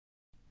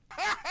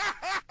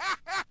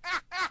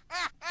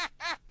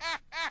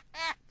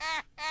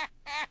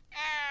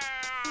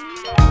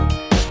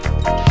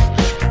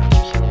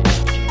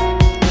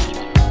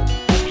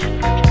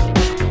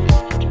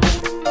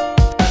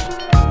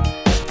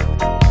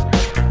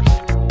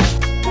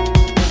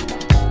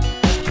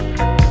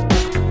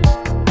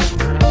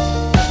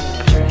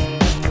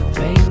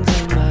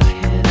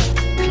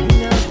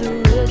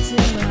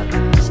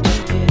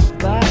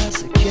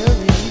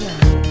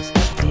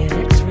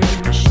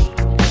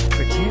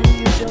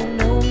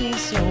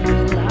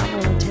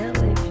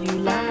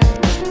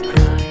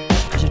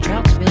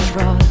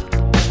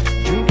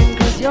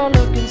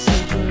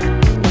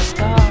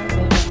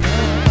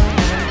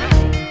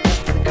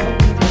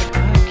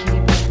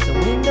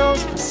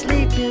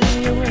sleep in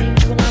your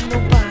range when I'm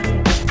nobody.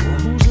 Well,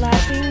 who's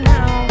laughing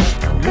now?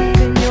 I'm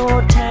leaving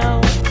your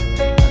town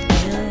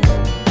again,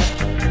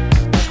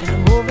 and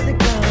I'm over the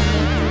ground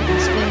that you've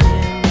been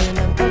spinning, and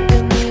I'm up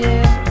in the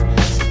air.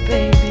 So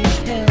baby,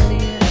 hell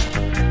yeah.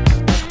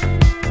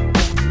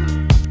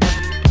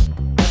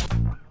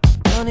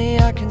 Honey,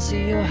 I can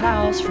see your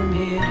house from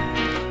here.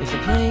 If the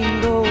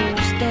plane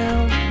goes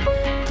down,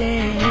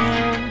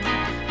 damn.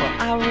 Well,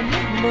 I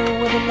remember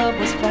where the love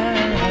was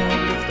found.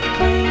 If the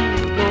plane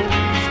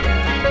goes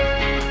down,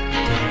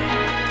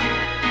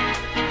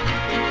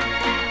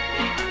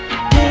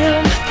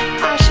 damn,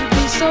 I should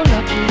be so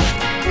lucky.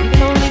 Even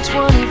only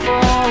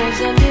 24 hours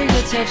under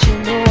your touch, you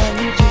know I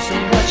need you so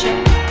much.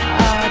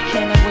 I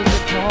cannot wait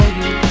to call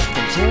you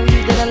and tell you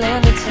that I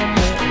landed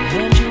somewhere, and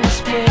hand you a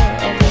square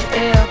of the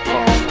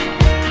airport,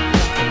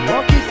 and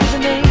walk you through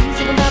the maze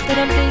of the map that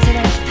I'm gazing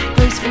at,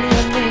 gracefully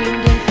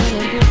unnamed and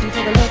feeling guilty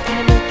for the love and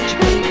the note that you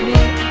gave me.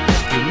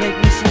 You make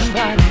me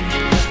somebody,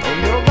 oh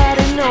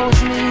nobody knows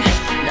me,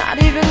 not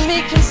even me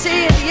can see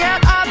it yet.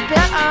 I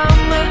bet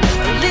I'm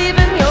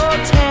leaving your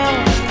town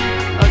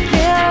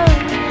again,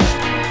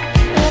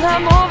 and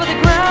I'm over the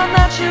ground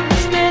that you've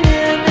been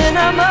spinning, and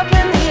I'm up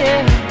in the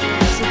air.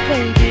 So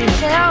baby,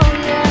 hell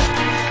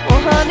yeah.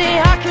 Well honey,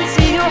 I can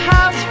see your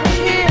house from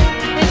here.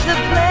 If the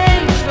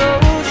plane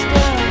goes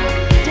down,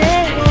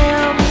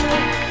 damn,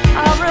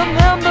 I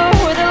remember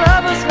where the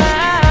love was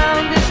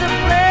found. If the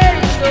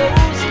plane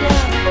goes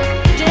down,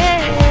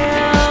 damn.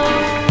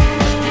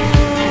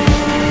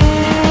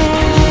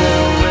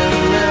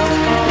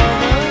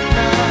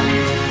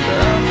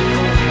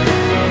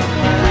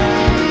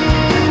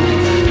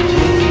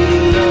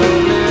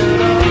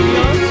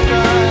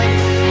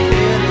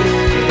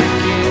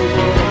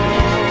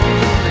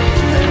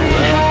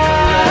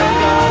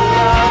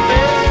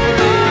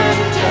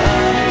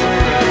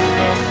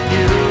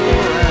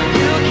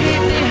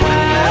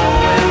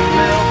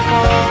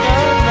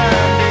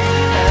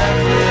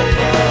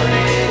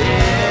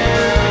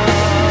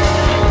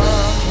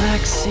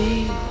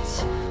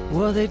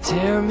 Well, they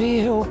tear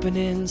me open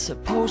and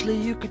supposedly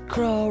you could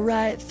crawl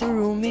right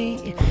through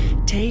me.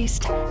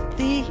 Taste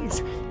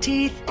these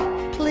teeth,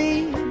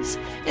 please,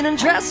 and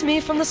undress me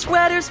from the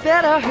sweaters.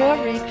 Better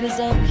hurry, 'cause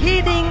I'm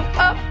heaving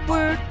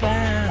upward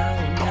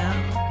bound now.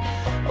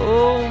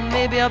 Oh,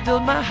 maybe I'll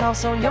build my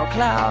house on your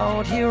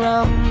cloud. Here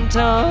I'm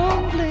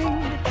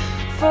tumbling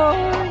for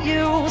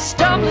you,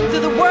 stumbling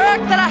through the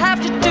work that I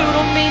have to do.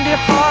 Don't mean to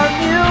harm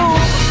you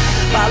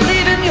by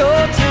leaving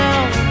your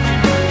town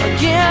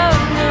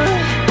again.